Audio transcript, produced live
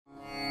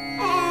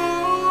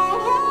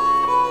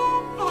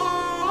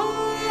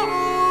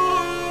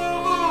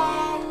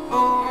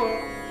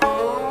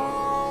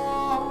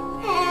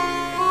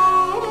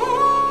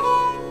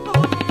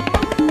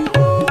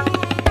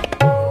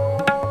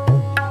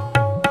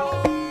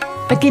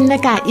ปกิณ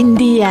กะอิน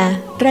เดีย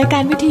รายกา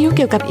รวิทยุเ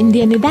กี่ยวกับอินเ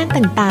ดียในด้าน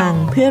ต่าง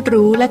ๆเพื่อ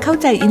รู้และเข้า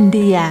ใจอินเ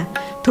ดีย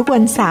ทุกวั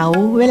นเสาร์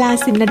เวลา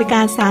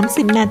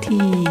 10:30 น.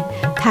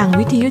ทาง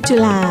วิทยุจุ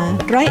ฬา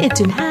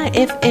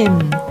 101.5 FM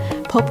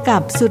พบกั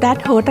บสุรัต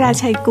น์โหรา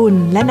ชัยกุล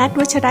และณัฐ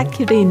วัชร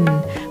คิรินทร์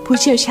ผู้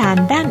เชี่ยวชาญ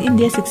ด้านอินเ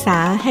ดียศึกษา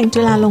แห่งจุ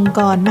ฬาลงก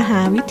รณ์มห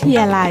าวิทย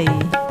าลัย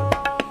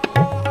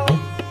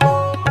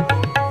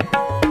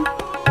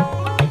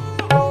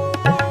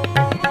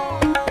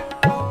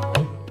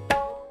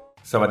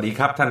สวัสดีค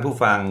รับท่านผู้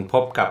ฟังพ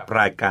บกับ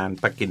รายการ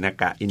ปกิณ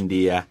กะอินเ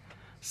ดีย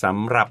ส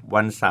ำหรับ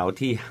วันเสาร์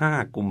ที่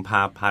5กุมภ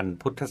าพันธ์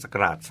พุทธศัก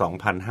ราช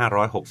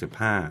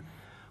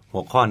2565หั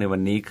วข้อในวั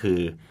นนี้คื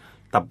อ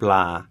ตบล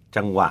า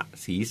จังหวะ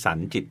สีสัน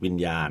จิตวิญ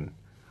ญาณ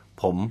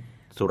ผม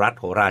สุรัตน์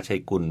โหราชั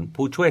ยกุล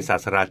ผู้ช่วยศา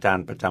สตราจาร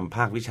ย์ประจำภ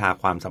าควิชา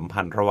ความสัม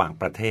พันธ์ระหว่าง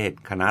ประเทศ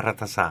คณะรั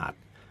ฐศาสตร์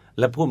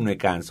และผู้อำนวย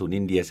การศูนย์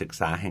อินเดียศึก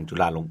ษาแห่งจุ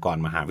ฬาลงกร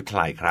ณ์มหาวิทย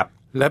าลัยครับ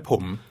และผ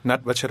มณัฐ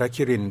วัชร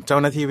คิรินทร์เจ้า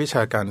หน้าที่วิช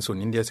าการศูน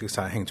ย์อินเดียศึกษ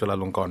าแห่งจุฬา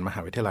ลงกรณ์มหา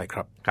วิทยาลัยค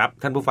รับครับ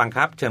ท่านผู้ฟังค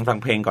รับเชิญฟัง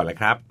เพลงก่อนเลย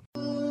ครับ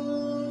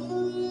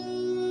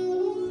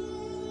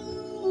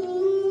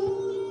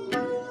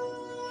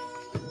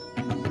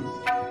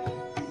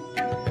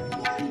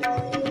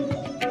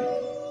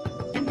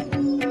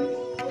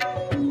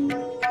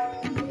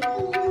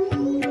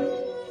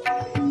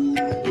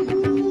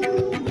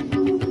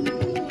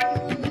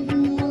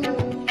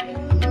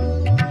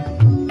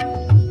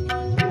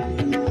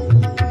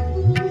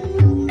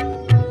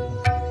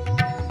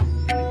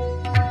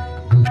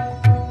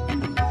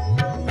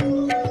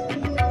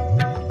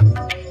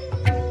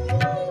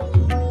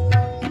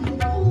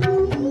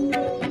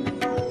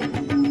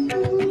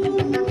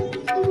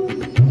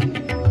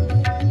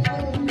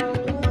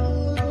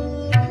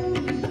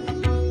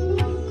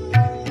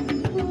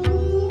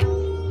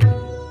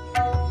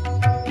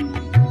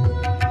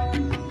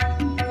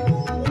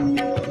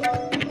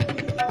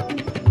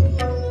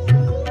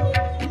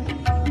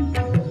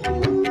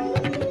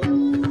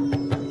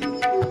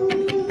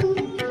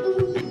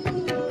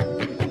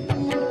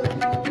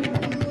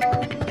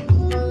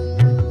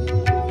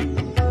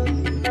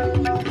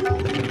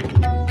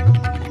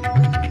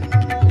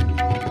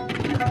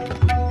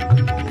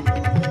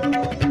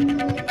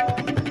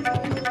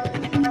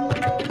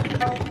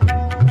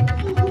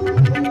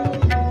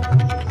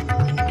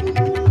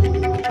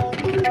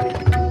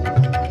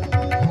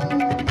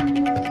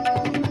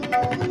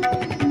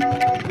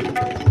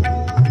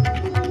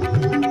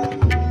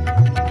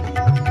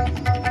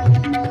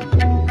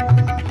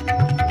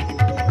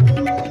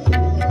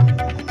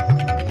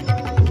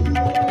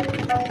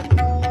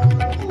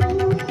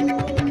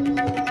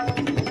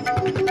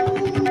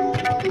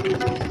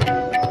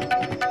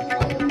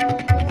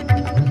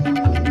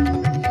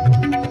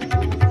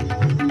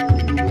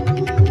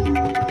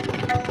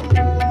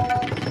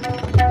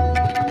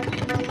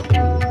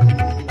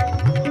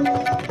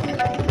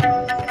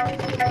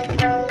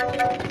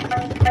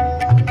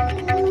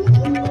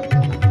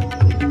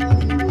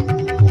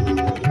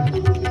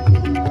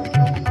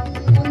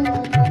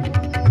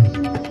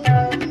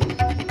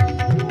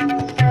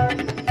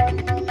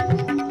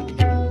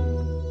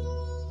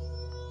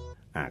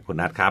คุ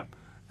ณนัทครับ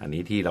อัน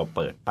นี้ที่เราเ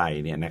ปิดไป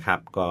เนี่ยนะครับ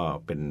ก็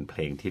เป็นเพล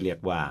งที่เรียก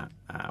ว่า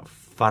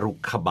ฟารุ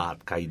ขบาด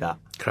ไกดะ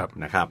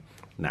นะครับ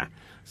นะ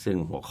ซึ่ง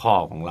หัวข้อ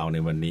ของเราใน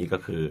วันนี้ก็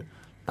คือ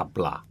ตับ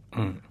ลา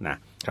นะ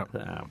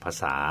ภา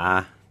ษา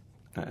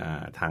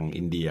ทาง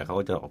อินเดียเขา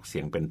ก็จะออกเสี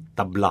ยงเป็น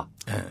ตับลา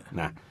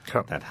นะ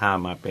แต่ถ้า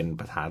มาเป็น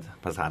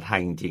ภาษาไทย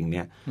จริงๆเ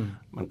นี่ย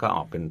มันก็อ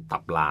อกเป็นตั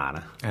บลาน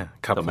ะ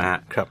ถูกไหมฮะ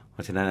เพร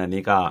าะฉะนั้นอัน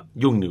นี้ก็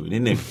ยุ่งอยู่นิ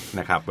ดหนึ่ง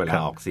นะครับเวลา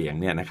ออกเสียง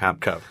เนี่ยนะครับ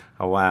เพ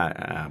ราะว่า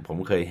ผม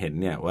เคยเห็น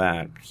เนี่ยว่า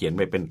เขียนไ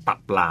ปเป็นตั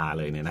บลา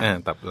เลยเนี่ยนะ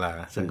ตับลา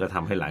ซึ่งก็ท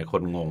ำให้หลายค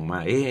นงงมา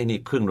กนี่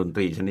เครื่องดนต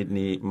รีชนิด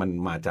นี้มัน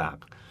มาจาก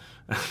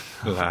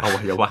อ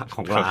วัยวะข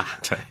องลา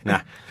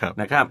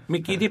นะครับเมื่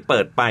อกี้ที่เปิ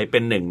ดไปเป็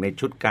นหนึ่งใน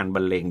ชุดการบร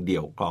รเลงเดี่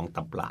ยวกลอง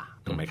ตับลา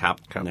ถูกไหมครับ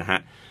นะฮะ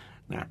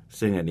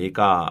ซึ่งอันนี้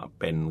ก็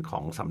เป็นขอ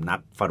งสำนั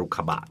กฟารุข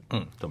บาท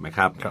ถูกไหมค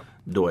รับ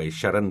โดย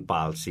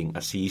Sharanpal Singh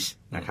Asees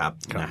นะครับ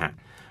นะฮะ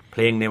เพ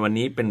ลงในวัน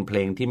นี้เป็นเพล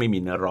งที่ไม่มี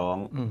เนื้อร้อง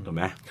ถูกไ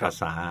หมภา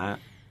ษา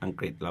อัง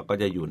กฤษเราก็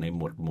จะอยู่ในห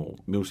มวดหมู่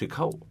มิวสิ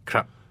คัล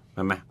ใ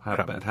ช่ไหม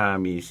ถ้า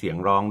มีเสียง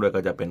ร้องด้วย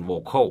ก็จะเป็นโว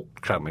คอล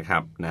ถูกไหมครั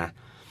บนะ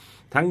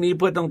ทั้งนี้เ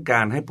พื่อต้องก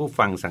ารให้ผู้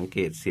ฟังสังเก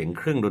ตเสียงเ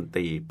ครื่องดนต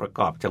รีประก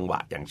อบจังหวะ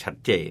อย่างชัด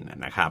เจน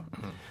นะครับ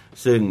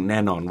ซึ่งแน่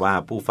นอนว่า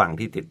ผู้ฟัง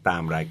ที่ติดตา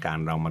มรายการ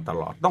เรามาต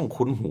ลอดต้อง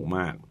คุ้นหูม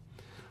าก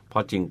เพรา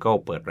ะจิงเกิล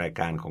เปิดราย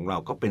การของเรา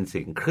ก็เป็นเสี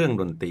ยงเครื่อง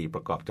ดนตรีป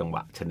ระกอบจังหว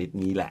ะชนิด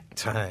นี้แหละ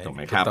ใช่ถูกไห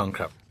มครับต้องค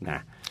รับน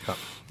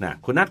ะ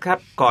คุณนัทครับ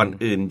ก่อน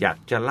อื่นอยาก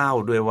จะเล่า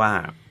ด้วยว่า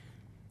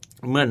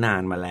เมื่อนา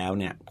นมาแล้ว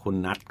เนี่ยคุณ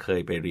นัทเค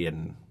ยไปเรียน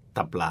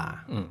ตับลา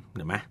เ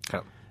ห็นไหม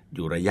อ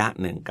ยู่ระยะ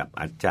หนึ่งกับ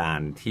อาจาร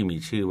ย์ที่มี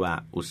ชื่อว่า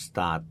อุสต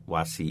าดว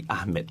าซีอา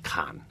ห์เมดค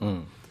าน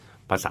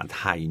ภาษาไ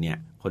ทยเนี่ย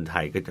คนไท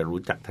ยก็จะ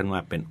รู้จักท่านว่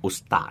าเป็นอุส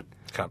ตาด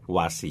ว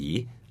าซี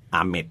อ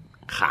าห์เมด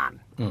คาน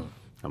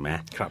ถูกไหม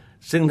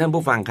ซึ่งท่าน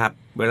ผู้ฟังครับ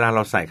เวลาเร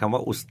าใส่คำว่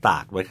าอุสตา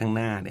ดไว้ข้างห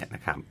น้าเนี่ยน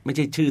ะครับไม่ใ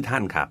ช่ชื่อท่า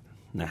นครับ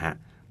นะฮะ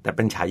แต่เ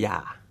ป็นฉายา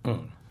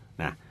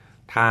นะ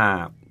ถ้า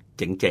เ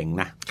จ๋ง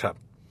ๆนะ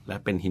และ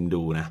เป็นฮิน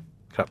ดูนะ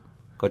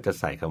ก็จะ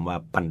ใส่คำว่า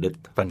บัณ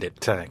ฑิต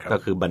ใช่ครับก็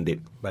คือบัณฑิ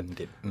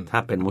ตถ้า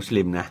เป็นมุส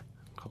ลิมนะ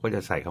เขาก็จ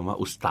ะใส่คำว่า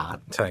อุสตาด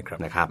ใช่ครับ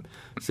นะครับ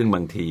ซึ่งบ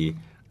างที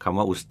คำ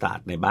ว่าอุสตาด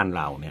ในบ้านเ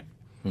ราเนี่ย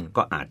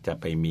ก็อาจจะ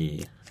ไปมี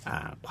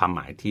ความหม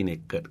ายที่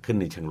เกิดขึ้น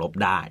ในเชิงลบ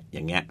ได้อ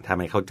ย่างเงี้ยถ้า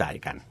ไม่เข้าใจ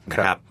กันนะ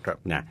ครับ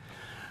นะ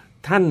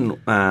ท่าน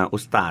อุ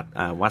สตาด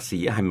วาสี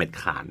อะห์เมด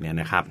ขานเนี่ย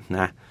นะครับน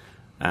ะ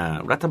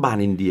รัฐบาล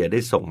อินเดียได้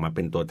ส่งมาเ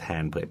ป็นตัวแท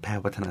นเผยแพร่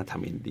วัฒนธรร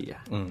มอินเดีย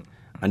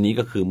อันนี้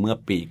ก็คือเมื่อ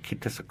ปีคริส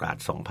ตศักราช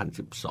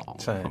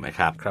2012ถูกไหม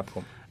ครับครับผ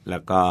มแล้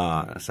วก็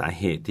สา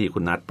เหตุที่คุ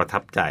ณนัทประทั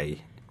บใจ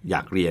อย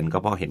ากเรียนก็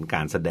เพราะเห็นก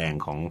ารแสดง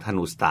ของท่าน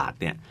อุสตาด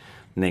เนี่ย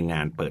ในง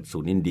านเปิดศู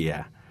นย์อินเดีย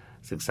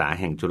ศึกษา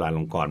แห่งจุฬาล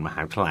งกรณ์มหา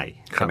วิทยาลัย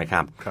ใช่ไหมค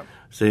รับ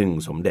ซึ่ง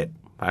สมเด็จ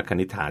พระค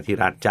ณิษฐาธิ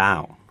ราชเจ้า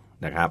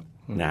นะครับ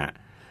นะ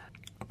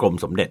กรม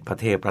สมเด็จพระ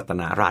เทพรัต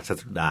นราช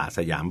สุดาส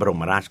ยามบร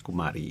มราชกุ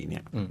มารีเนี่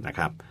ยนะค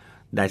รับ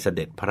ได้เส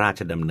ด็จพระรา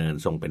ชดำเนิน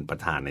ทรงเป็นประ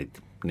ธาน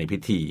ในพิ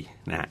ธี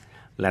นะฮะ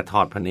และท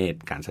อดพระเนตร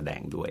การแสด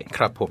งด้วยค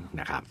รับผม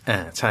นะครับ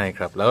ใช่ค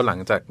รับแล้วหลัง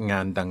จากงา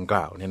นดังก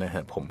ล่าวเนี่ยนะฮ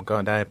ะผมก็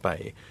ได้ไป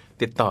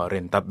ติดต่อเรี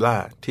ยนตับล่า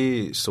ที่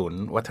ศูน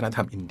ย์วัฒนธร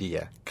รมอินเดีย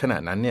ขณะ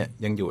นั้นเนี่ย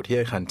ยังอยู่ที่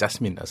อาคารจัส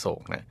มินอโศ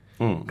กนะ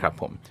ครับ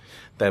ผม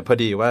แต่พอ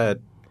ดีว่า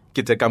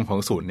กิจกรรมของ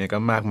ศูนย์เนี่ยก็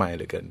มากมายเห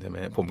ลือเกินใช่ไหม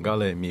ผมก็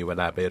เลยมีเว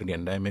ลาไปเรีย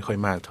นได้ไม่ค่อย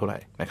มากเท่าไหร่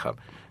นะครับ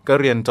ก็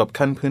เรียนจบ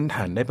ขั้นพื้นฐ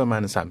านได้ประมา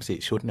ณ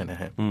 3-4 ชุดน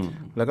ะฮะ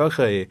แล้วก็เค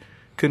ย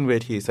ขึ้นเว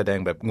ทีแสดง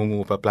แบบงู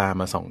ปลา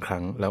มา2 ครั้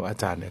งแล้วอา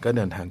จารย์เนี่ยก็เ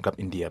ดินทางกลับ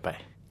อินเดียไป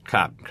ค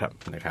รับ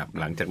นะครับ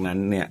หลังจากนั้น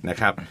เนี่ยนะ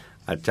ครับ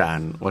อาจาร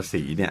ย์ว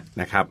สีเนี่ย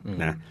นะครับ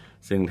นะ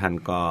ซึ่งท่าน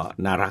ก็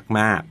น่ารัก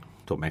มาก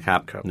ถูกไหมครั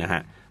บนะฮ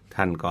ะ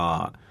ท่านก็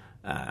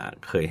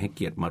เคยให้เ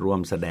กียรติมาร่ว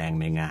มแสดง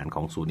ในงานข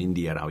องศูนย์อินเ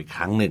ดียเราอีกค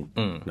รั้งหนึ่ง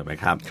ถูกไหม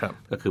ครับ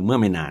ก็คือเมื่อ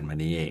ไม่นานมา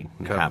นี้เอง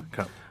นะครับ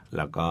แ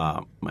ล้วก็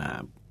มา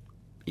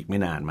อีกไม่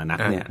นานมานัก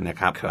เนี่ยนะ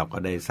ครับเราก็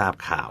ได้ทราบ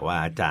ข่าวว่า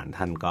อาจารย์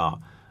ท่านก็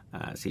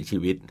เสียชี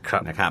วิต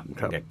นะครับ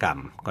แก่กรรม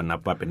ก็นับ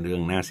ว่าเป็นเรื่อ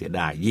งน่าเสีย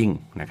ดายยิ่ง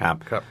นะครับ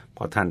เพ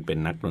ราะท่านเป็น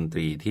นักดนต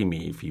รีที่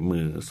มีฝีมื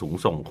อสูง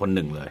ส่งคนห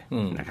นึ่งเลย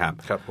นะครับ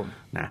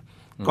นะ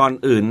ก่อน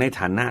อื่นใน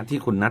ฐานะที่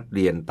คุณนัทเ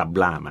รียนตับ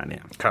ลามาเนี่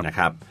ยนะค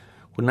รับ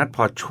คุณนัทพ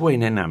อช่วย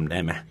แนะนำได้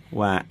ไหม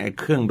ว่าไอ้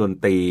เครื่องดน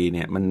ตรีเ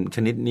นี่ยมันช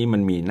นิดนี้มั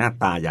นมีหน้า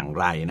ตาอย่าง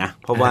ไรนะ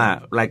เพราะว่า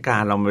รายกา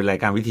รเราเป็นราย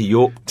การวิท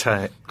ยุใช่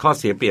ข้อ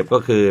เสียเปรียบก็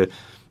คือ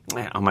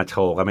เอามาโช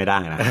ว์ก็ไม่ได้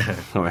นะ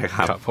ถูกไหมค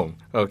รับครับผม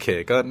โอเค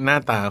ก็หน้า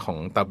ตาของ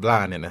ตับล่า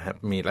เนี่ยนะครับ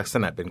มีลักษ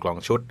ณะเป็นกลอง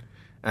ชุด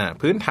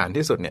พื้นฐาน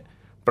ที่สุดเนี่ย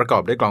ประกอ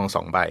บด้วยกลอง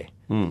2 ใบ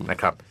นะ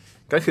ครับ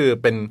ก็คือ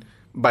เป็น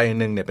ใบ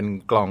หนึ่งเนี่ยเป็น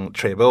กลองเท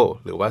รเบิล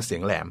หรือว่าเสีย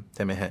งแหลมใ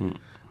ช่ไหมฮะ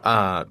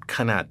ข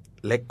นาด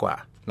เล็กกว่า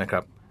นะค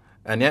รับ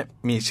อันนี้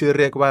มีชื่อ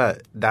เรียกว่า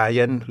ดา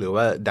ยันหรือ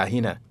ว่าดาฮิ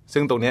นะ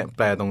ซึ่งตรงนี้แ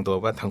ปลตรงตัว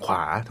ว่าทางขว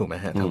าถูกไหม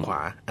ฮะทางขว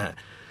า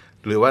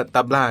หรือว่า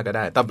ตับล่าก็ไ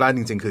ด้ตับล่าจ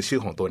ริงๆคือชื่อ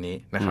ของตัวนี้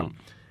นะครับ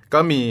ก็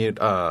มี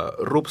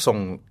รูปทรง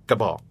กระ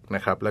บอกน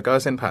ะครับแล้วก็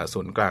เส้นผ่าศู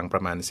นย์กลางปร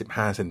ะมาณ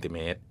15 เซนติเม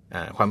ตร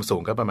ความสู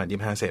งก็ประมาณ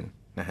25 เซน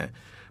นะฮะ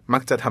มั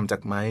กจะทำจา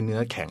กไม้เนื้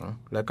อแข็ง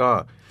แล้วก็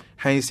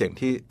ให้เสียง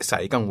ที่ใส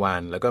กังวา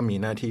นแล้วก็มี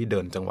หน้าที่เดิ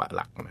นจังหวะห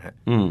ลักนะ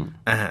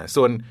ฮะ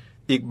ส่วน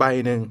อีกใบ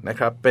หนึ่งนะ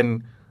ครับเป็น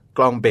ก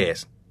ลองเบส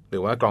หรื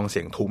อว่ากลองเสี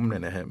ยงทุ้มเนี่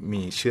ยนะฮะ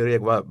มีชื่อเรีย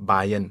กว่าบา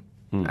ยัน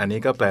อันนี้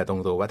ก็แปลตร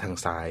งตัวว่าทาง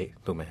ซ้าย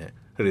ถูกไหมฮะ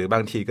หรือบา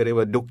งทีก็เรียก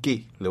ว่าดุกกี้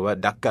หรือว่า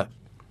ดักกะ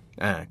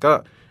ก็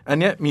อัน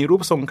นี้มีรู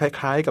ปทรงค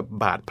ล้ายๆกับ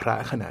บาทพระ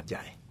ขนาดให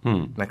ญ่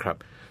นะครับ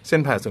เส้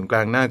นผ่าศูนย์กล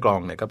างหน้ากลอ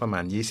งเนี่ยก็ประมา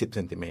ณ20 เซ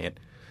นติเมตร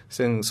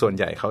ซึ่งส่วนใ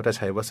หญ่เขาจะใ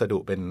ช้วัสดุ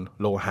เป็น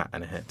โลหะ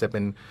นะฮะจะเป็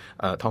น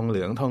ทองเห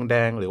ลืองทองแด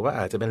งหรือว่า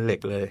อาจจะเป็นเหล็ก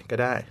เลยก็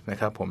ได้นะ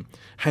ครับผม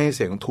ให้เ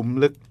สียงทุ้ม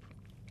ลึก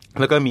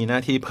แล้วก็มีหน้า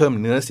ที่เพิ่ม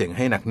เนื้อเสียงใ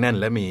ห้หนักแน่น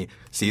และมี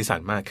สีสั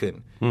นมากขึ้น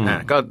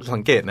ก็สั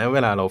งเกตนะเว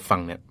ลาเราฟั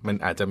งเนี่ยมัน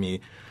อาจจะมี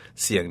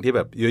เสียงที่แ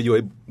บบย้อ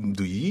ยๆ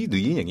ดุ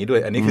ยอย่างนี้ด้ว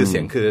ยอันนี้คือเสี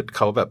ยงคือเ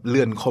ขาแบบเ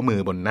ลื่อนข้อมือ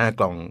บนหน้า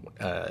กลอง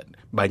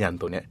บายัน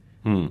ตัวเนี้ย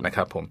นะค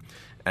รับผม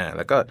แ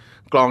ล้วก็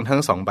กลองทั้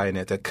ง2 ใบเ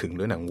นี่ยจะขึง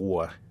ด้วยหนังวั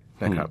ว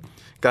นะครับ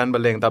การบร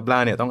รเลงตับล่า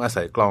เนี่ยต้องอา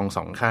ศัยกลอง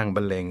2 ข้างบ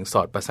รรเลงส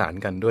อดประสาน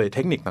กันด้วยเท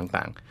คนิค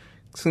ต่าง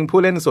ๆซึ่งผู้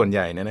เล่นส่วนให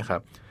ญ่เนี่ยนะครั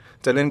บ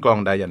จะเล่นกลอง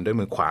ดายันด้วย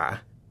มือขวา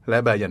และ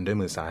บายันด้วย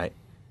มือซ้าย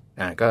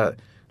ก็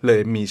เล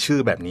ยมีชื่อ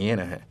แบบนี้น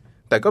ะฮะ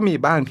แต่ก็มี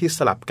บ้างที่ส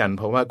ลับกันเ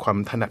พราะว่าความ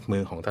ถนัดมื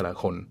อของแต่ละ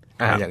คน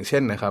อย่างเช่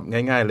นนะครับ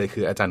ง่ายๆเลย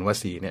คืออาจารย์ว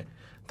สีเนี่ย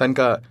ท่าน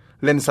ก็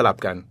เล่นสลับ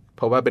กันเ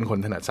พราะว่าเป็นคน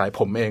ถนัดซ้าย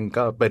ผมเอง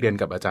ก็ไปเรียน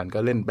กับอาจารย์ก็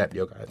เล่นแบบเดี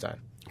ยวกับอาจาร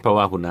ย์เพราะ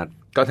ว่าคุณนัท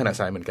ก็ถนัด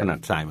ซ้ายเหมือนกันถนั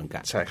ดซ้ายเหมือนกั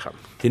นใช่ครับ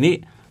ทีนี้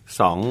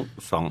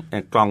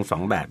กลอง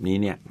2 แบบนี้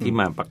เนี่ยที่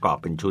มาประกอบ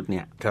เป็นชุดเ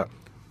นี่ย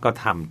ก็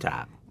ทำจา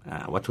ก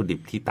วัตถุดิบ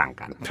ที่ต่าง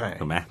กัน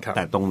ถูกไหมแ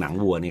ต่ตรงหนัง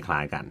วัวนี่คล้า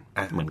ยกัน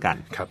เหมือนกัน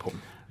ครับผม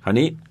คราว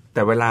นี้แ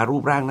ต่เวลารู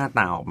ปร่างหน้าต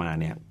าออกมา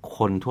เนี่ยค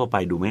นทั่วไป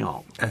ดูไม่ออ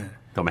ก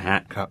ถูกไหมฮะ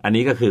อัน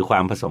นี้ก็คือควา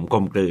มผสมกล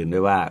มกลืนด้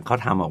วยว่าเขา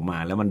ทำออกมา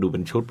แล้วมันดูเป็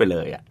นชุดไปเล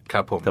ยอ่ะค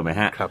รับผมถูกไหม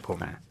ฮะครับผม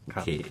โอ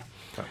เค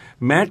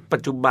แม้ปั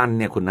จจุบัน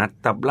เนี่ยคุณนัท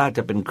ตับล่าจ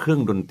ะเป็นเครื่อ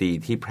งดนตรี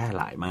ที่แพร่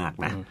หลายมาก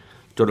นะ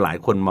จนหลาย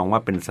คนมองว่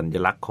าเป็นสัญ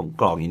ลักษณ์ของ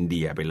กลองอินเ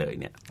ดียไปเลย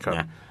เนี่ยน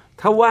ะ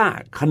ถ้าว่า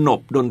ขน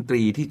บดนต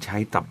รีที่ใช้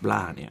ตับล่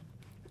าเนี่ย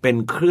เป็น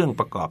เครื่อง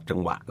ประกอบจัง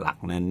หวะหลัก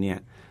นั้นเนี่ย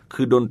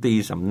คือดนตรี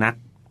สำนัก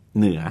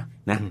เหนือ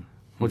นะ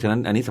เพราะฉะนั้น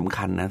อันนี้สำ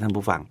คัญนะท่าน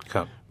ผู้ฟัง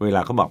เวล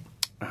าเขาบอก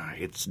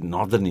it's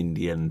northern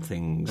Indian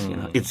thing you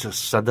know it's a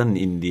southern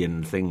Indian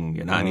thing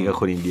you know อันนี้ก็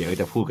คนอินเดียก็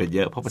จะพูดกันเย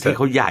อะเพราะประเทศเ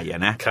ขาใหญ่อ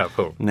ะนะครับ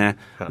นะ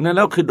นั่นแ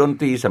ล้วคือดน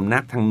ตรีสำนั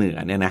กทางเหนือ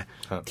เนี่ยนะ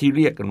ที่เ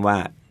รียกกันว่า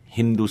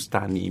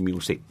Hindustani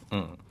music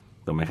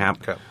ถูกไหมครับ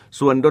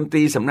ส่วนดนต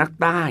รีสำนัก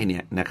ใต้เนี่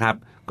ยนะครับ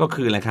ก็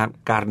คืออะไรครับ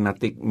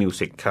Carnatic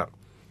music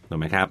ถูก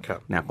ไหมครับ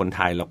นะคนไท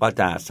ยเราก็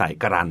จะใส่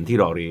กรันที่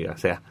รอเรือ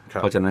เสียเ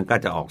พราะฉะนั้นก็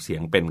จะออกเสีย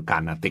งเป็น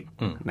Carnatic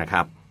นะค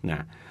รับน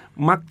ะ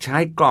มักใช้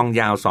กลอง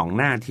ยาวสอง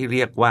หน้าที่เ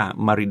รียกว่า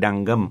มาริดัง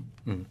กัม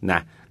น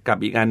ะกับ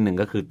อีกอันหนึ่ง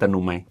ก็คือตะนุ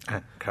ไม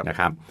นะ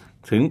ครับ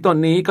ถึงตอน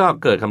นี้ก็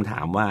เกิดคำถ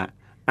ามว่า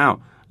อ้าว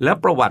แล้ว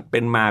ประวัติเป็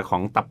นมาขอ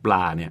งตับปล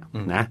าเนี่ย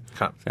นะ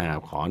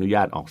ขออนุญ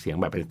าตออกเสียง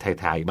แบบ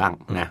ไทยๆบ้าง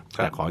นะแ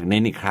ต่ขอเน้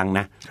นอีกครั้งน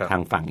ะทา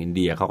งฝั่งอินเ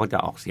ดียเขาก็จะ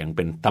ออกเสียงเ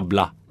ป็นตับล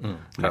า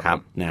นะครับ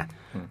นะ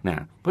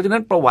เพราะฉะนั้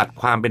นประวัติ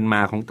ความเป็นม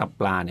าของตับ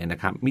ปลาเนี่ยนะ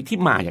ครับมีที่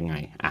มาอย่างไง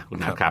คุณ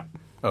นะครับ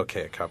โอเค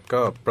ครับก็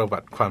ประวั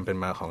ติความเป็น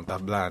มาของตั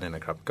บลาเนี่ยน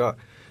ะครับก็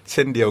เ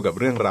ช่นเดียวกับ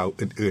เรื่องราว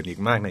อื่นๆอีก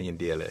มากในอิน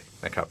เดียเลย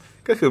นะครับ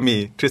ก็คือมี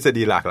ทฤษ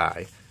ฎีหลากหลาย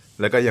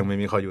แล้วก็ยังไม่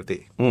มีข้อยุติ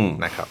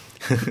นะครับ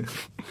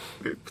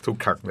ทุก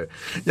ครั้งเลย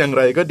อย่างไ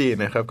รก็ดี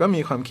นะครับก็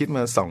มีความคิดม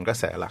า2กระ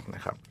แสหลักน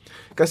ะครับ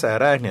กระแส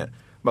แรกเนี่ย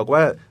บอกว่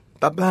า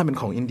ตับลาเป็น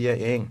ของอินเดีย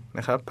เองน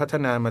ะครับพัฒ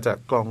นามาจาก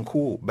กลอง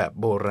คู่แบบ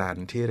โบราณ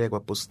ที่เรียกว่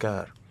าปุสกา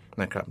ร์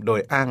นะครับโดย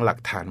อ้างหลัก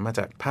ฐานมาจ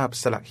ากภาพ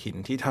สลักหิน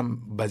ที่ท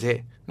ำบาเจ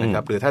นะค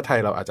รับหรือถ้าไทย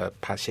เราอาจจะ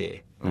พาเช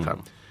นะครับ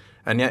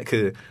อันนี้คื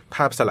อภ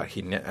าพสลัก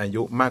หินเนี่ยอา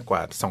ยุมากกว่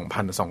า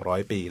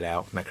 2,200 ปีแล้ว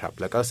นะครับ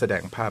แล้วก็แสด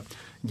งภาพ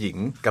หญิง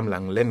กำลั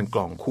งเล่นก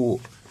ลองคู่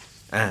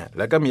แ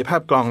ล้วก็มีภา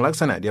พกลองลัก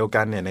ษณะเดียว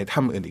กันเนี่ยในถ้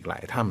ำอื่นอีกหลา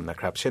ยถ้ำนะ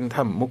ครับเช่น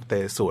ถ้ำมุกเต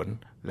สวน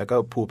แล้วก็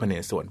ภูพเน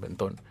ศวรเป็น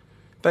ต้น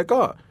แต่ก็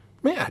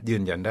ไม่อาจยื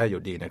นยันได้อ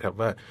ยู่ดีนะครับ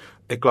ว่า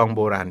ไอ้กลองโ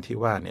บราณที่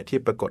ว่าเนี่ยที่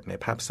ปรากฏใน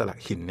ภาพสลัก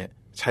หินเนี่ย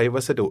ใช้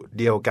วัสดุ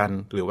เดียวกัน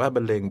หรือว่าบร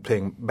รเลงเพล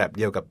งแบบเ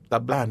ดียวกับตั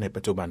บลาใน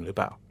ปัจจุบันหรือเ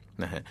ปล่า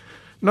นะฮะ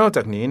นอกจ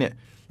ากนี้เนี่ย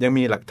ยัง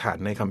มีหลักฐาน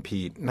ในคัมภี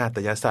ร์นาฏ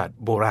ยศาสตร์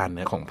โบราณเ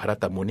นี่ยของพระรั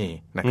ตมุนี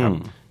นะครับ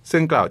ซึ่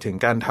งกล่าวถึง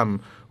การท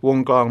ำว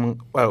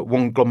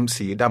งกลม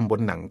สีดำบ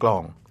นหนังกลอ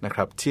งนะค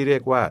รับที่เรีย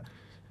กว่า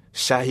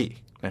ชาหิ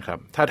นะครับ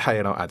ถ้าไทย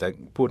เราอาจจะ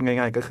พูดง่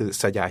ายๆก็คือ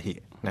สยาหิ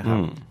นะครับ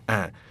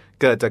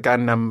เกิดจากการ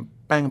น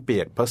ำแป้งเปี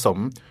ยกผสม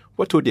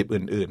วัตถุดิบ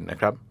อื่นๆนะ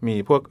ครับมี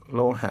พวกโล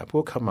หะพ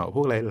วกเขม่าพ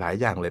วกหลาย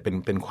อย่างเลย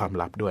เป็นความ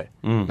ลับด้วย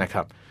นะค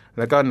รับแ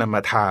ล้วก็นำม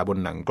าทาบน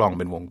หนังกลองเ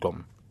ป็นวงกลม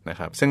นะ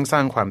ครับซึ่งสร้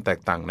างความแตก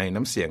ต่างใน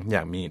น้ำเสียงอย่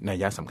างมีนั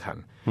ยสำคัญ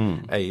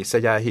ไอ้ส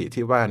ยาหิ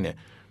ที่ว่าเนี่ย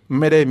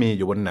ไม่ได้มีอ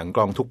ยู่บนหนังก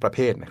ลองทุกประเภ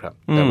ทนะครับ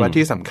แต่ว่า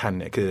ที่สำคัญ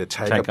เนี่ยคือใ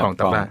ช้กับกลอง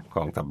ตับ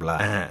ลา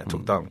ถู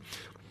กต้อง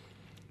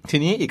ที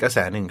นี้อีกกระแส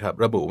หนึ่งครับ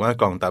ระบุว่า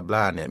กลองตับล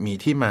าเนี่ยมี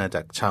ที่มาจ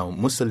ากชาว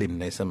มุสลิม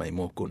ในสมัยโม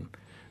กุล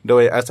โด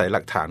ยอาศัยห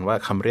ลักฐานว่า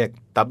คำเรียก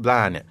ตับล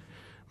าเนี่ย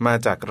มา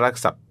จากราก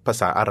ศัพท์ภา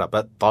ษาอาหรับ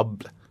ว่าตอบ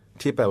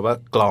ที่แปลว่า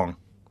กลอง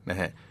นะ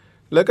ฮะ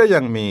แล้วก็ยั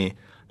งมี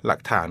หลั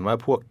กฐานว่า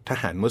พวกท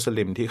หารมุส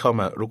ลิมที่เข้า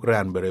มารุกร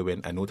านบริเวณ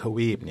อนุท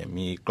วีปเนี่ย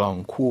มีกลอง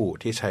คู่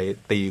ที่ใช้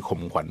ตีข่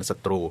มขวัญศั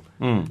ตรู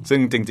ซึ่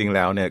งจริงๆแ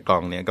ล้วเนี่ยกลอ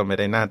งเนี่ยก็ไม่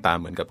ได้หน้าตา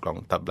เหมือนกับกลอง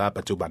ตับลา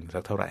ปัจจุบันสั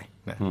กเท่าไหร่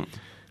นะ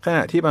ขณ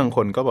ะที่บางค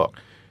นก็บอก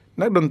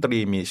นักดนตรี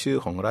มีชื่อ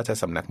ของราช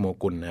สำนักโม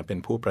กุลนะเป็น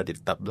ผู้ประดิษ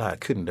ฐ์ตับลา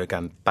ขึ้นโดยกา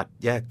รตัด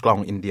แยกกลอง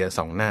อินเดีย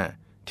2หน้า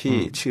ที่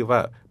ชื่อว่า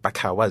ปะ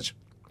คาวาจ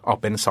ออก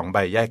เป็น2ใบ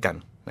แยกกัน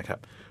นะครับ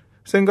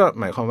ซึ่งก็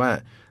หมายความว่า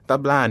ตั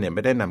บลาเนี่ยไ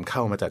ม่ได้นำเข้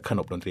ามาจากขน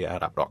บดนตรีอา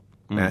หรับหรอก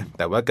นะแ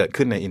ต่ว่าเกิด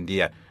ขึ้นในอินเดี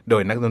ยโด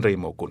ยนักดนตรี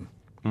โมกุล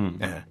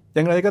อ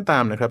ย่างไรก็ตา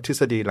มนะครับทฤ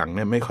ษฎีหลังเ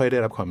นี่ยไม่ค่อยได้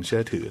รับความเชื่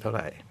อถือเท่าไห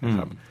ร่นะค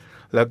รับ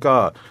แล้วก็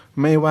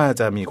ไม่ว่า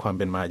จะมีความเ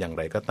ป็นมาอย่าง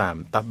ไรก็ตาม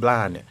ตับลา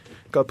เนี่ย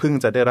ก็เพิ่ง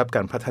จะได้รับก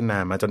ารพัฒนา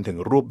มาจนถึง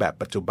รูปแบบ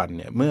ปัจจุบันเ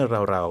นี่ยเมื่อ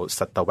เราศ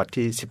ตวรรษ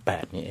ที่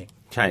18นี่เอง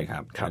ใช่ครั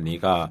บอันนี้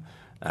ก็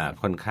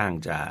ค่อนข้าง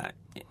จะ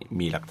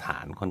มีหลักฐา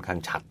นค่อนข้าง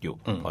ชัดอยู่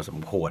พอสม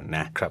ควรน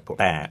ะ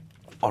แต่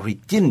ออริ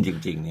จินจ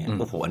ริงๆเนี่ย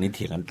โอ้โหอันนี้เ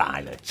ถียงกันตาย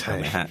เลยใช่ไ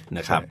หมฮะน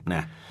ะครับน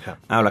ะ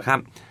เอาละครับ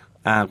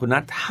คุณนั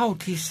ทเท่า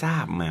ที่ทรา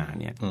บมา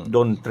เนี่ยด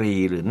นตรี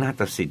หรือนา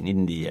ฏศิลป์อิ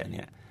นเดียเ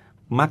นี่ย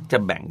มักจะ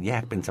แบ่งแย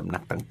กเป็นสำนั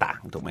กต่าง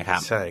ๆถูกไหมครั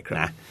บใช่ครับ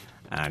นะ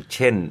เ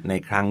ช่นใน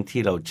ครั้ง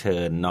ที่เราเชิ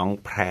ญน้อง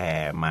แพร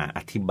มาอ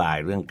ธิบาย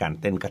เรื่องการ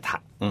เต้นกะถะ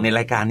ในร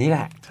ายการนี้แห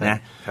ละนะ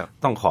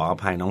ต้องขออ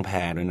ภัยน้องแพ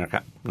รด้วยนะค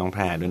รับน้องแพ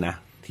รด้วยนะ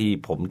ที่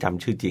ผมจ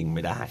ำชื่อจริงไ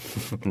ม่ได้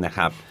นะค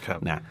รับ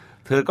นะ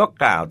เธอก็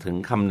กล่าวถึง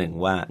คำหนึ่ง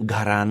ว่าก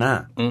ารานา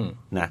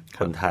นะ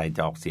คนไทยจ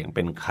ะออกเสียงเ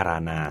ป็นคารา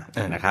นา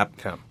นะครับ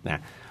น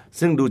ะ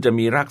ซึ่งดูจะ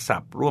มีรากศั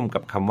พท์ร่วมกั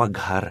บคำว่า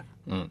คาร์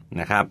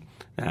นะครับ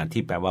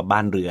ที่แปลว่าบ้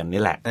านเรือน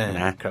นี่แหละ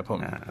นะ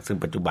ซึ่ง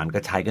ปัจจุบันก็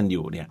ใช้กันอ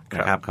ยู่เนี่ยน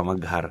ะครับคำว่า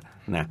คาร์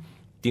นะ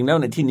จริงแล้ว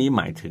ในที่นี้ห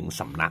มายถึง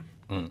สำนัก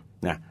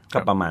นะก็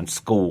ประมาณส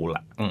กูลล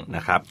ะน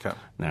ะครับ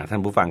นะท่า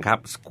นผู้ฟังครับ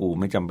สกูล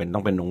ไม่จำเป็นต้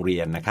องเป็นโรงเรี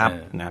ยนนะครับ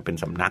นะเป็น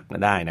สำนักก็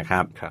ได้นะค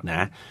รับน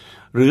ะ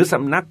หรือส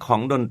ำนักขอ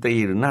งดนตรี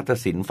หรือนาฏ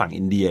ศิลป์ฝั่ง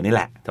อินเดียนี่แ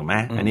หละถูกไหม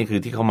อันนี้คือ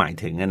ที่เขาหมาย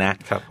ถึงนะ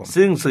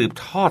ซึ่งสืบ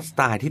ทอดสไ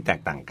ตล์ที่แต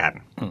กต่างกัน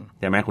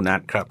ใช่ไหมคุณนั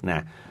ทน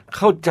ะเ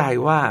ข้าใจ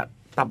ว่า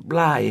ตับ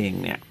ล่าเอง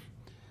เนี่ย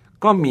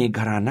ก็มีฆ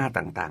รานา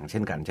ต่างๆเช่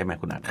นกันใช่ไหม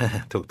คุณนัท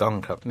ถูกต้อง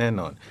ครับแน่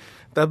นอน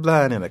ตับล่า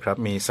เนี่ยนะครับ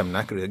มีสำ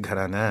นักหรือฆ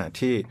รานา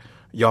ที่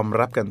ยอม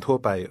รับกันทั่ว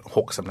ไป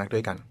6สำนักด้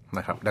วยกันน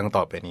ะครับดังต่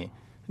อไปนี้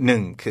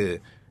1คือ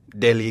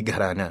เดลีฆ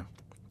รานา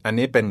อัน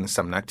นี้เป็นส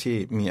ำนักที่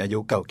มีอายุ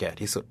เก่าแก่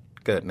ที่สุด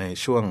เกิดใน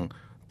ช่วง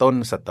ต้น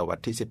ศตวรร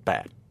ษที่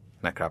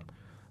18นะครับ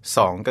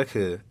2ก็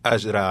คืออั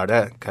ชราด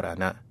ะคารา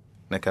นะ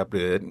นะครับห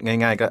รือ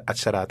ง่ายๆก็อั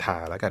ชราธา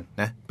แล้วกัน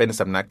นะเป็น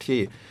สำนักที่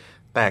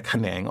แตกแข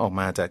นงออก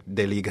มาจากเด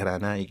ลีคารา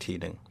นะอีกที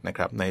หนึ่งนะค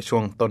รับในช่ว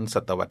งต้นศ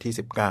ตวรรษที่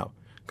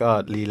19ก็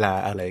ลีลา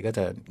อะไรก็จ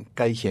ะใ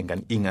กล้เคียงกัน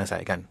อิงอาศั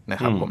ยกันนะ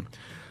ครับผม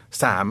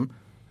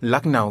3ลั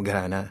กเนาคาร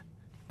านะ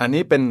อัน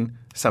นี้เป็น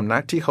สำนั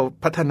กที่เขา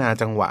พัฒนา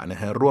จังหวะน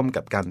ะฮะร่วม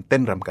กับการเต้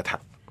นรำกระถั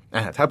ก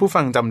ถ้าผู้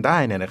ฟังจำได้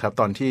เนี่ยนะครับ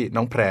ตอนที่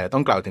น้องแพรต้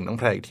องกล่าวถึงน้อง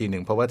แพรอีกทีหนึ่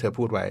งเพราะว่าเธอ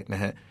พูดไว้น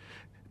ะฮะ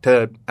เธอ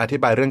อธิ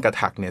บายเรื่องกระ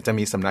ถักเนี่ยจะ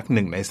มีสำนัก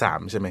1ใน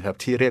3ใช่ไหมครับ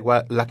ที่เรียกว่า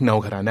ลักเนา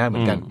คารานะเหมื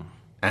อนกัน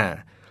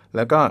แ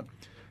ล้วก็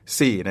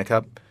4นะครั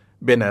บ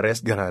เบนาเรส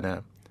คาราน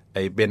ะไอ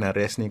เบนาเร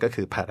สนี่ก็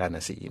คือพาราณ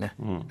สีนะ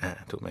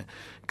ถูกไหม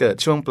เกิด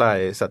ช่วงปลาย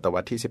ศตวร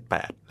รษที่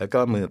18แล้วก็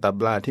มือตับ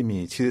ลาที่มี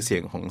ชื่อเสีย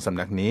งของสำ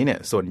นักนี้เนี่ย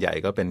ส่วนใหญ่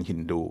ก็เป็นฮิ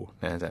นดู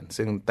นะอาจารย์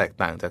ซึ่งแตก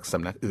ต่างจากส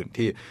ำนักอื่น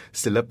ที่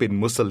ศิลปิน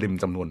มุสลิม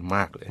จำนวนม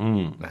ากเลย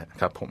นะ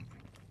ครับผม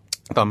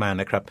ต่อมา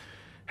นะครับ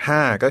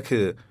5ก็คื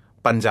อ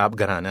ปัญจาบ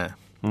กรานะ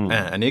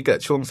อันนี้เกิด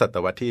ช่วงศต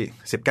วรรษที่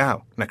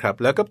19นะครับ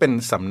แล้วก็เป็น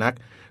สำนัก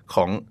ข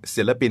อง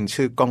ศิลปิน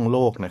ชื่อก้องโล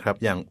กนะครับ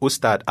อย่างอุส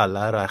ตาดอัลล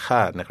าราค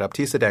านะครับ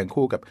ที่แสดง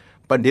คู่กับ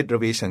บัณฑิตร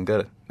วีชังเกอ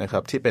ร์นะครั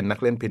บที่เป็นนัก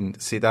เล่นพิน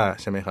ซิตา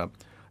ใช่ไหมครับ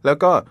แล้ว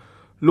ก็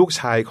ลูก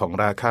ชายของ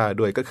ราคา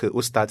ด้วยก็คือ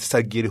อุสตาดซา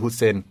กิรฮุเ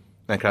ซน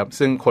นะครับ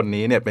ซึ่งคน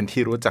นี้เนี่ยเป็น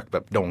ที่รู้จักแบ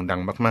บโด่งดั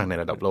งมากๆใน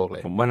ระดับโลกเล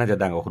ยผมว่าน่าจะ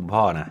ดังกว่าคุณ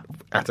พ่อนะ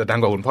อาจจะดัง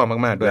กว่าคุณพ่อ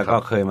มากๆด้วยแล้วก็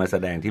เคยมาแส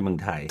ดงที่เมือง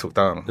ไทยถูก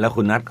ต้องแล้ว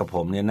คุณนัทกับผ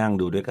มเนี่ยนั่ง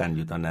ดูด้วยกันอ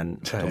ยู่ตอนนั้น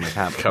ถูกไหมค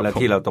รับแล้ว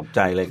ที่เราตกใจ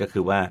เลยก็คื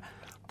อว่า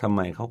ทำไ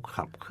มเขา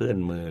ขับเคลื่อน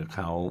มือเข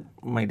า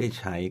ไม่ได้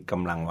ใช้ก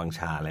ำลังวังช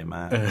าอะไรม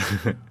าก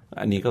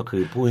อันนี้ก็คื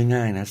อพูด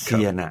ง่ายๆนะเ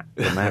ซียนอ่ะ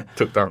ใช่ไหม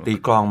ถูกต้องตี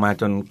กลองมา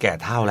จนแก่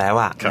เฒ่าแล้ว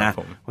อ่ะนะ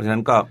เพราะฉะนั้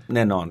นก็แ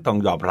น่นอนต้อง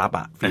ยอมรับ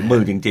อ่ะฝีมื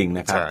อจริงๆ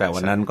นะครับแต่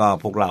วันนั้นก็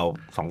พวกเรา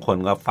2คน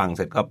ก็ฟังเ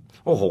สร็จก็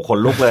โอ้โหคน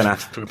ลุกเลยนะ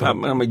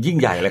มันยิ่ง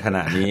ใหญ่เลยขน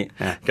าดนี้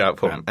ครับ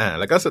ผม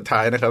แล้วก็สุดท้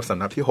ายนะครับส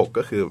ำนักที่6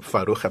ก็คือฟ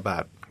ารุขบา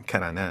ดคา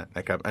นานะน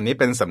ะครับอันนี้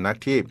เป็นสำนัก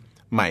ที่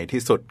ใหม่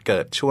ที่สุดเกิ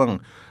ดช่วง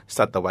ศ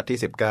ตวรรษที่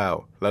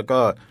19แล้วก็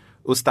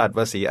อุสตาดว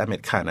าสีอาเม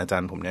ดขานอาจา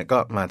รย์ผมเนี่ยก็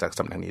มาจากส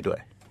ำนักนี้ด้วย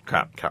ค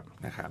รับ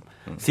นะครับ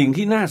สิ่ง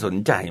ที่น่าสน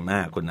ใจม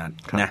ากคุณนัท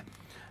นะ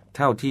เ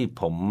ท่าที่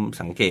ผม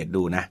สังเกต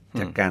ดูนะ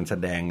จากการแส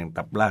ดง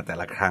ตับล่าแต่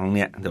ละครั้งเ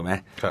นี่ยถูกไหม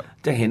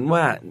จะเห็น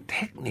ว่าเท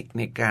คนิคใ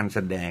นการแส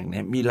ดงเนี่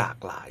ยมีหลาก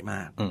หลายม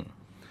าก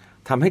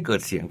ทำให้เกิ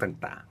ดเสียง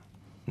ต่าง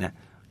ๆนะ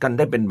กันไ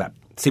ด้เป็นแบบ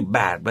10แบ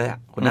บเลยอ่ะ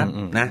คุณนัท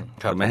นะ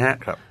ถูกไหมฮะ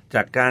จ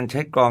ากการใช้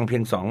กลองเพีย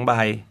ง2ใบ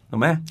ถูก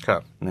ไหม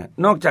นะ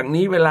นอกจาก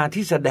นี้เวลา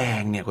ที่แสด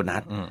งเนี่ยคุณนั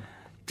ท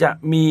จะ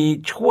มี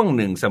ช่วง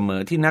หนึ่งเสม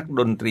อที่นัก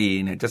ดนตรี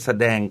เนี่ยจะแส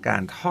ดงกา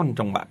รท่อน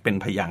จังหวะเป็น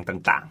พยางค์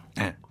ต่าง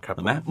ๆ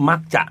ถูกไหมมัก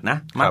จะน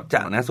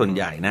ะส่วนใ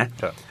หญ่นะ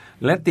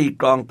และตี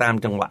กลองตาม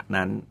จังหวะ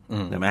นั้น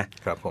ใช่ไหม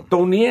ตร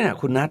งนี้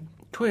คุณนัท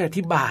ช่วยอ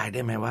ธิบายไ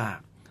ด้ไหมว่า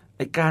ไ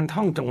อ้การ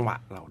ท่องจังหวะ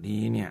เหล่า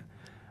นี้เนี่ย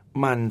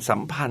มันสั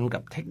มพันธ์กั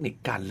บเทคนิค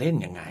การเล่น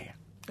ยังไง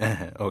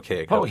โอเค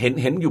เพราะเ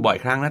ห็นอยู่บ่อย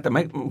ครั้งนะแต่ไ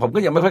ม่ผมก็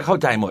ยังไม่ค่อยเข้า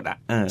ใจหมดอ่ะ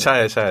ใช่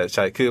ใช่ใ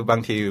ช่คือบา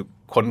งที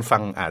คนฟั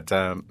งอาจจะ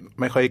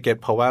ไม่ค่อยเก็ต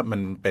เพราะว่ามั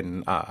นเป็น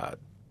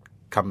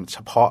คำเฉ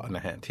พาะน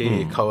ะฮะที่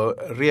เขา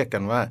เรียกกั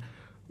นว่า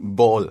โ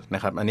บลน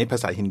ะครับอันนี้ภา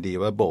ษาฮินดี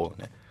ว่าโบล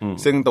เนี่ย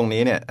ซึ่งตรง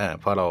นี้เนี่ย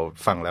พอเรา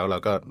ฟังแล้วเรา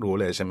ก็รู้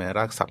เลยใช่ไหมร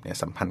ากศัพท์เนี่ย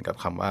สัมพันธ์กับ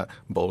คำว่า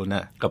โบลน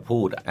ะก็พู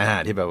ด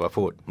ที่แปลว่า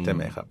พูดใช่ไ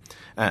หมครับ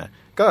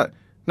ก็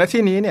ณ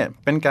ที่นี้เนี่ย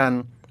เป็นการ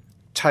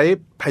ใช้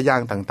พยา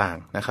งค์ต่าง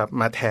ๆนะครับ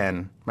มาแ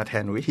ท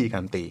นวิธีกา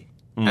รตี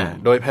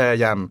โดยพย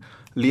ายาม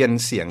เรียน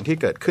เสียงที่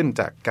เกิดขึ้น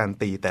จากการ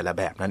ตีแต่ละ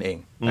แบบนั่นเอง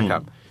นะครั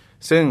บ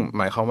ซึ่งห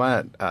มายความว่า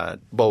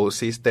bowl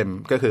system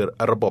ก็คือ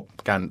ระบบ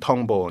การท่อง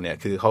โบว์เนี่ย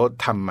คือเขา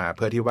ทำมาเ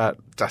พื่อที่ว่า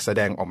จะแส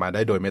ดงออกมาไ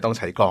ด้โดยไม่ต้องใ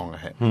ช้กลอง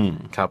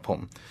ครับผม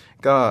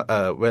ก็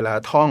เวลา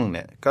ท่องเ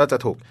นี่ยก็จะ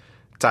ถูก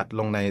จัด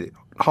ลงใน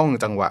ห้อง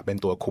จังหวะเป็น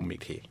ตัวคุมอี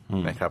กที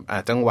นะครับ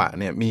จังหวะ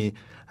เนี่ยมี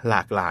หล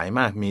ากหลาย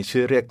มากมี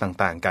ชื่อเรียก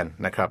ต่างๆกัน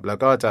นะครับแล้ว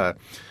ก็จะ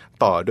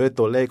ต่อด้วย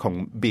ตัวเลขของ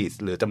beats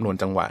หรือจำนวน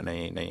จังหวะ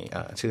ใน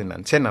ชื่อนั้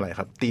นเช่นอะไร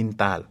ครับตีน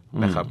ตาล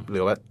นะครับหรื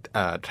อว่า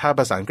ถ้าภ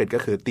าษาอังกฤษก็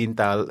คือตีน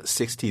ตาล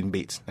16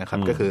 beats นะครับ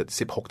ก็คือ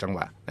16จังหว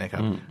ะนะครั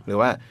บหรือ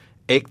ว่า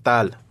เอกตา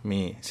ล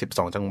มี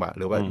12จังหวะ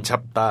หรือว่าชั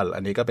บตาลอั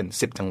นนี้ก็เป็น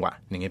10จังหวะ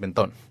อย่างนี้เป็น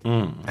ต้น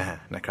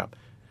นะครับ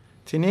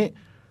ทีนี้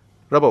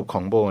ระบบข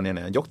องโบเนี่ย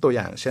นะยกตัวอ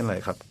ย่างเช่นอะไร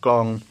ครับกลอ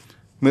ง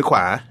มือขว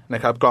าน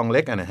ะครับกลองเ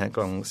ล็กนะฮะก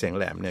ลองเสียงแ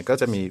หลมเนี่ยก็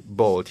จะมีโ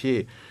บที่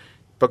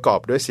ประกอบ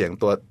ด้วยเสียง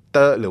ตัวเต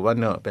อหรือว่า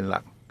เนอเป็นห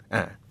ลัก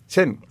เ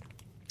ช่น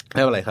เ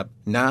รียกว่าอะไรครับ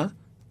นา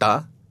ตา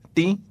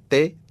ตีเต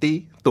ตี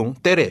ตุง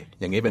เตเร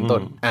อย่างนี้เป็นต้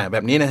นแบ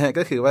บนี้นะฮะ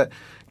ก็คือว่า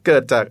เกิ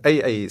ดจากไ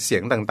อเสีย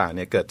งต่างๆเ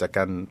นี่ยเกิดจากก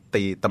าร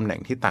ตีตำแหน่ง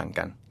ที่ต่าง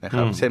กันนะค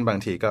รับเช่นบาง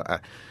ทีก็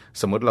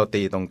สมมุติเรา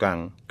ตีตรงก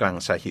ลาง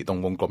ชายหีตรง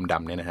วงกลมด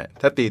ำเนี่ยนะฮะ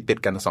ถ้าตีติด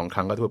กัน2ค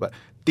รั้งก็พูดว่า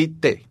ติ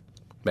เต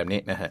แบบนี้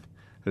นะฮะ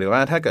หรือว่า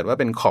ถ้าเกิดว่า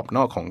เป็นขอบน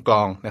อกของกล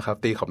องนะครับ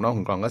ตีขอบนอกข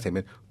องกลองก็เสียงเ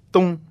ป็น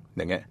ตุ้ง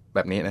อย่างเงี้ยแบ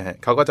บนี้นะฮะ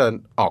เขาก็จะ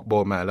ออกโบ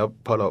มาแล้ว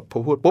พอเรา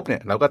พูดปุ๊บเนี่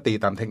ยเราก็ตี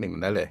ตามเทคนิค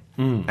นั้นได้เลย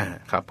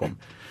ครับผม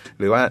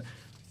หรือว่า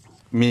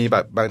มีแบ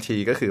บบางที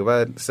ก็คือว่า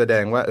แสด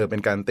งว่าเป็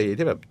นการตี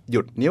ที่แบบห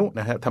ยุดนิ้ว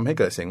นะฮะทำให้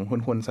เกิดเสียง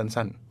หุ้นๆ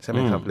สั้นๆใช่ไหม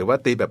ครับหรือว่า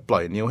ตีแบบปล่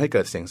อยนิ้วให้เ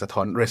กิดเสียงสะท้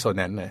อน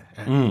resonance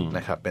น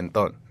ะครับเป็น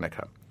ต้นนะค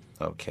รับ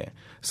โอเค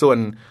ส่วน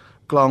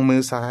กลองมื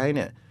อซ้ายเ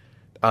นี่ย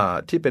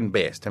ที่เป็นเบ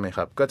สใช่ไหมค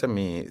รับก็จะ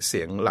มีเ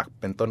สียงหลัก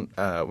เป็นต้น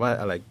ว่า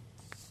อะไร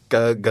เก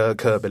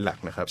เคเป็นหลัก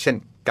นะครับเช่น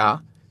กา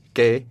เก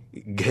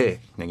เก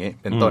อย่างนี้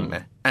เป็นต้นน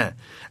ะ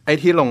ไอ้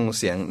ที่ลง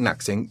เสียงหนัก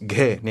เสียงเก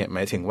เนี่ยหม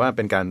ายถึงว่าเ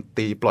ป็นการ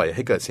ตีปล่อยใ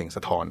ห้เกิดเสียงส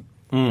ะท้อน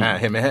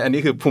เห็นไหมฮะอัน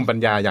นี้คือภูมิปัญ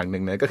ญาอย่างห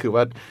นึ่งนะก็คือ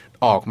ว่า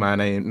ออกมา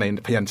ใน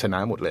พยัญชนะ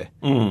หมดเลย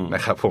น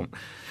ะครับผม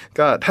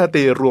ก็ถ้า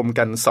ตีรวม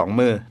กัน2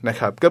มือนะ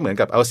ครับก็เหมือน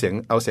กับเอาเสีย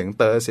ง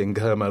เตอเสียงเ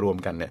คมารวม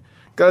กันเนี่ย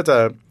ก็จะ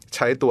ใ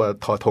ช้ตัว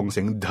ทอทงเ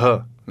สียงเด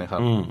นะครั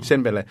บเช่น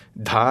เป็นอะไร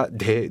ดา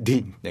เดดิ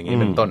งอย่างนี้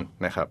เป็นต้น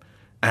นะครับ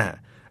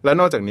แล้ว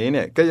นอกจากนี้เ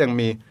นี่ยก็ยัง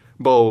มี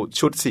โบว์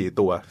ชุด4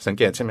ตัวสังเ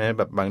กตใช่ไหมแ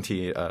บบบางที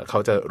เขา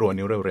จะรัว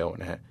นิ้วเร็ว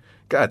ๆนะฮะ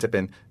ก็อาจจะเป็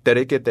นเตเร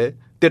เกเต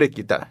เตเร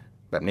กิตะ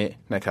แบบนี้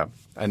นะครับ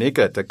อันนี้เ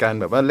กิดจากการ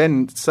แบบว่าเล่น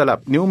สลับ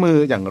นิ้วมือ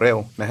อย่างเร็ว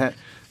นะฮะ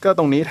ก็ต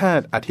รงนี้ถ้า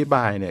อธิบ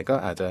ายเนี่ยก็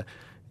อาจจะ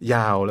ย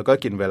าวแล้วก็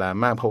กินเวลา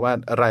มากเพราะว่า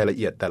รายละ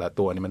เอียดแต่ละ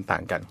ตัวนี่มันต่า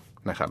งกัน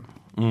นะครับ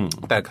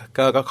แต่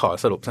ก็ขอ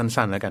สรุป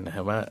สั้นๆแล้วกันนะค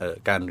รับว่า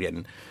การเรียน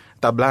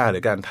ตับล่าหรื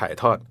อการถ่าย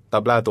ทอดตั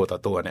บล่าตัวต่อ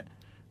ตัวเนี่ย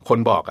คน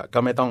บอกก็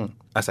ไม่ต้อง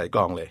อาศัยกล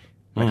องเลย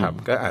นะครับ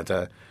ก็อาจจะ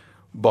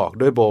บอก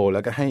ด้วยโบแล้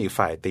วก็ให้อีก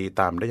ฝ่ายตี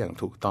ตามได้อย่าง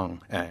ถูกต้อง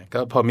ก็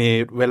พอมี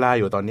เวลา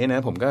อยู่ตอนนี้น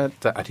ะผมก็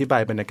จะอธิบา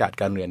ยบรรยากาศ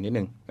การเรียนนิด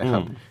นึงนะครั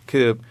บ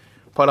คือ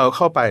พอเราเ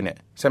ข้าไปเนี่ย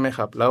ใช่ไหมค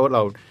รับแล้วเร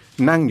า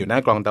นั่งอยู่หน้า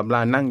กลองตับล่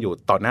านั่งอยู่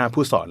ต่อหน้า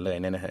ผู้สอนเลย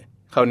เนี่ยนะฮะ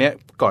คราวนี้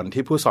ก่อน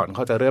ที่ผู้สอนเข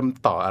าจะเริ่ม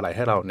ต่ออะไรใ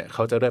ห้เราเนี่ยเข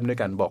าจะเริ่มด้วย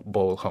การบอกโบ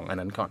ของอัน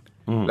นั้นก่อน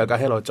แล้วก็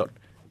ให้เราจด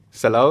เ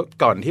สร็จแล้ว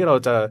ก่อนที่เรา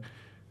จะ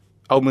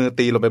เอามือ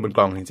ตีลงไปบนก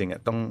ลองจริง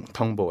ๆต้อง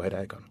ท่องโบให้ไ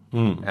ด้ก่อน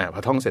พ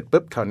อท่องเสร็จ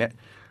ปุ๊บคราวนี้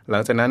หลั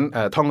งจากนั้น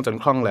ท่องจน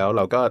คล่องแล้วเ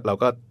รา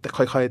ก็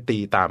ค่อยๆตี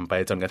ตามไป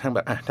จนกระทั่งแบ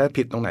บถ้า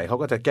ผิดตรงไหนเขา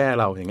ก็จะแก้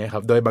เราอย่างเงี้ยค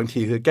รับโดยบางที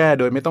คือแก้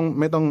โดยไม่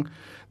ต้อง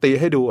ตี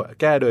ให้ดู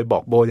แก้โดยบอ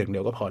กโบอย่างเดี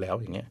ยวก็พอแล้ว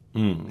อย่างเงี้ย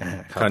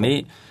คราวนี้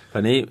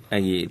ไอ้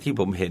ที่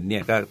ผมเห็นเนี่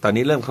ยก็ตอน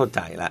นี้เริ่มเข้าใจ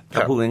ละก็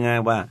พูดง่าย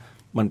ๆว่า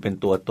มันเป็น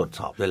ตัวตรวจ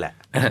สอบด้วยแหละ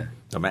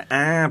ถูกไหม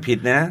ผิด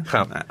นะ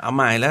เอาใ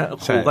หม่แล้ว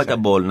ครูก็จะ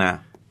โบนนะ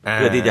เ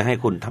พื่อที่จะให้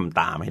คุณทำ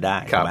ตามให้ได้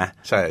ใช่ไหม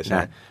ใช่ใช่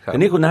ที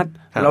นี้คุณนัท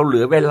เราเหลื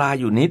อเวลา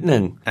อยู่นิดห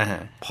นึ่ง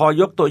พอ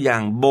ยกตัวอย่า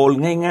งโบล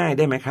ง่ายๆไ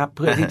ด้ไหมครับเ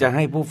พื่อที่จะใ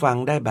ห้ผู้ฟัง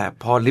ได้แบบ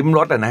พอลิ้มร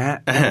สนะฮะ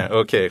โอ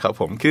เคครับ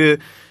ผมคือ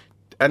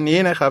อันนี้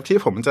นะครับที่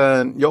ผมจะ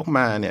ยกม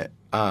าเนี่ย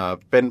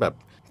เป็นแบบ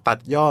ตัด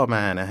ย่อม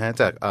านะฮะ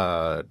จา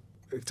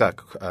ก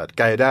ไ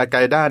ก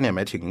ด้าเนี่ยห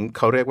มายถึงเ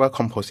ขาเรียกว่า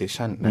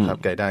composition นะครับ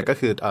ไกด้าก็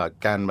คือ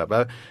การแบบว่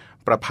า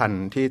ประพัน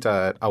ธ์ที่จะ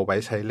เอาไว้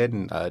ใช้เล่น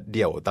เ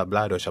ดี่ยวตับ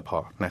ล่าโดยเฉพา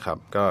ะนะครับ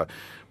ก็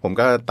ผม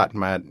ก็ตัด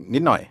มานิ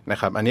ดหน่อยนะ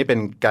ครับอันนี้เป็น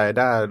ไก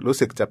ด้ารู้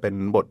สึกจะเป็น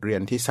บทเรีย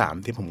นที่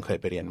3ที่ผมเคย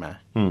ไปเรียนมา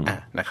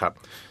นะครับ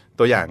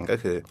ตัวอย่างก็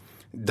คือ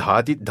ดา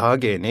ติดา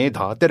เกเนด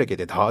าเตเรเก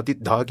เตดาติ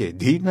ดาเก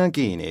ดีนา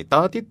กีเนดา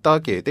ติดา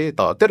เกเต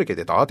ดาเตเรเกเ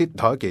ตดาติ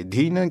ดาเก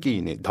ดีนากี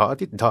เนดา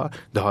ติดา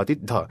ติ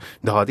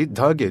ดาติ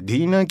ดาเกดี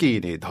นากี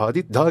เนดา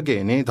ติดาเก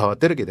เนดาเ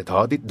ตเรเกเตดา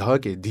ติดา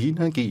เกดี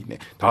นากีเน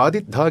ดาติ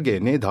ดาเก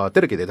เนดาเต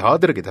เรเกเตดา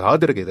เตเรเกเตดา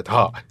เตเรเกเตด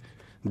า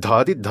ดา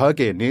ติดาเ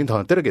กเนดา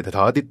เตเรเกเตด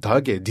าติดา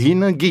เกดี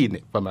นากีเน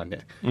ประมาณเนี้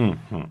ย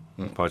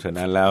เพราะฉะ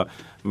นั้นแล้ว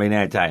ไม่แ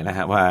น่ใจนะฮ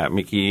ะว่าเ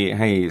มื่อกี้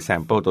ให้แซ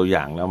มเปิลตัวอ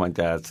ย่างแล้วมัน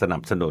จะสนั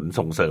บสนุน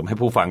ส่งเสริมให้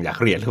ผู้ฟังอยาก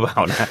เรียนหรือเปล่า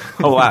นะ เ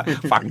พราะว่า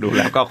ฟังดูแ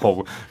ล้วก็คง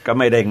ก็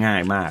ไม่ได้ง่า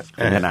ยมาก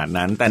ขนาด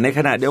นั้นแต่ในข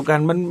ณะเดียวกัน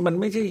มัน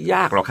ไม่ใช่ย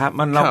ากหรอกครับ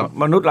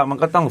มนุษย์เรามัน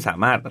ก็ต้องสา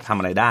มารถทำ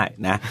อะไรได้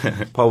นะ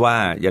เพราะว่า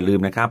อย่าลืม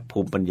นะครับภู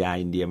มิปัญญา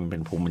อินเดียมันเป็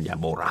นภูมิปัญญา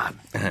โบราณ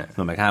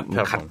ถูกไหมครับมัน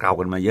ขัดเกลา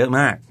กันมาเยอะม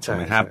ากใช่ไ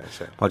หมครับ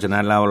เพราะฉะนั้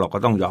นเราก็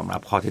ต้องยอมรั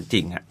บข้อเท็จจ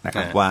ริงนะค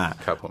รับว่า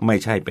ไม่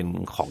ใช่เป็น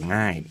ของ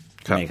ง่าย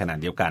ในขณะ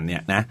เดียวกันเนี่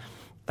ยนะ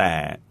แต่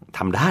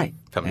ทำได้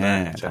ถู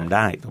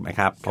กไหม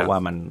ครับเพราะว่า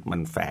มัน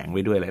แฝงไ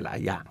ว้ด้วยหลาย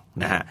ๆอย่าง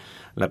นะฮะ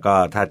แล้วก็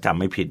ถ้าจำ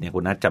ไม่ผิดเนี่ยคุ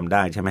ณนัทจำไ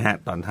ด้ใช่ไหมฮะ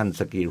ตอนท่าน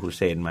สกีฮุเ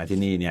ซนมาที่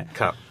นี่เนี่ย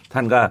ท่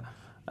านก็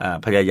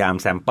พยายาม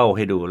แซมเปิลใ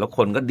ห้ดูแล้วค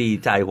นก็ดี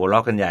ใจหัวเรา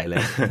ะกันใหญ่เล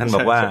ย ท่านบอ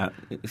กว่า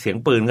เสียง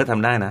ปืนก็ท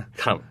ำได้นะ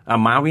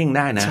ม้าวิ่งไ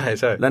ด้นะ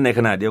แล้วในข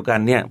ณะเดียวกัน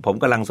เนี่ยผม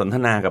กำลังสนท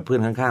นากับเพื่อ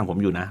นข้างๆผม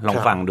อยู่นะลอง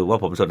ฟังดูว่า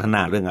ผมสนทน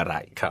าเรื่องอะไร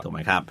ถูกไหม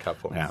ครับ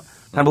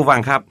ท่านผู้ฟัง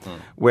ครับ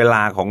เวล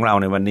าของเรา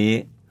ในวันนี้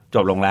จ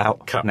บลงแล้ว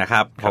นะค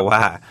รับเพราะว่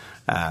า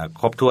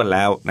ครบถ้วนแ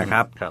ล้วนะค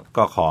รับ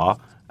ก็ขอ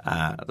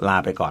ลา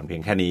ไปก่อนเพีย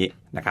งแค่นี้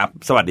นะครับ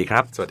สวัสดีครั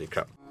บสวัสดีค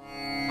รับ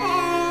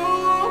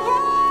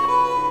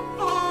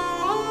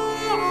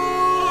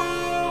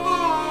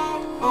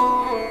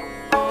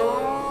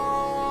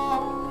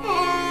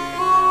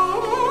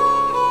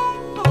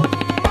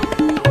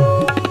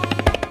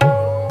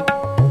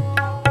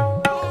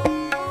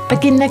ป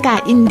กิณกะ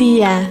อินเดี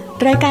ย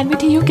รายการวิ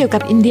ทยุเกี่ยวกั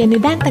บอินเดียใน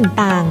ด้าน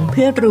ต่างๆเ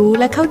พื่อรู้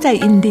และเข้าใจ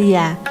อินเดีย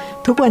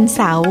ทุกวันเ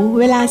สาร์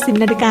เวลา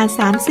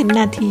 10:30 น.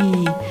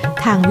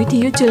ทางวิท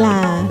ยุจุฬา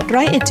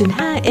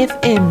 101.5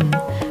 FM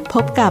พ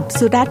บกับ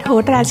สุรัตน์ โห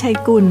ราชัย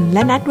กุลแล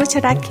ะนัทวัช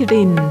รคิ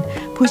รินทร์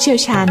ผู้เชี่ยว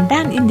ชาญด้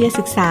านอินเดีย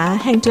ศึกษา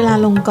แห่งจุฬา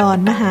ลงกร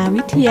ณ์มหา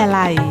วิทยา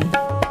ลัย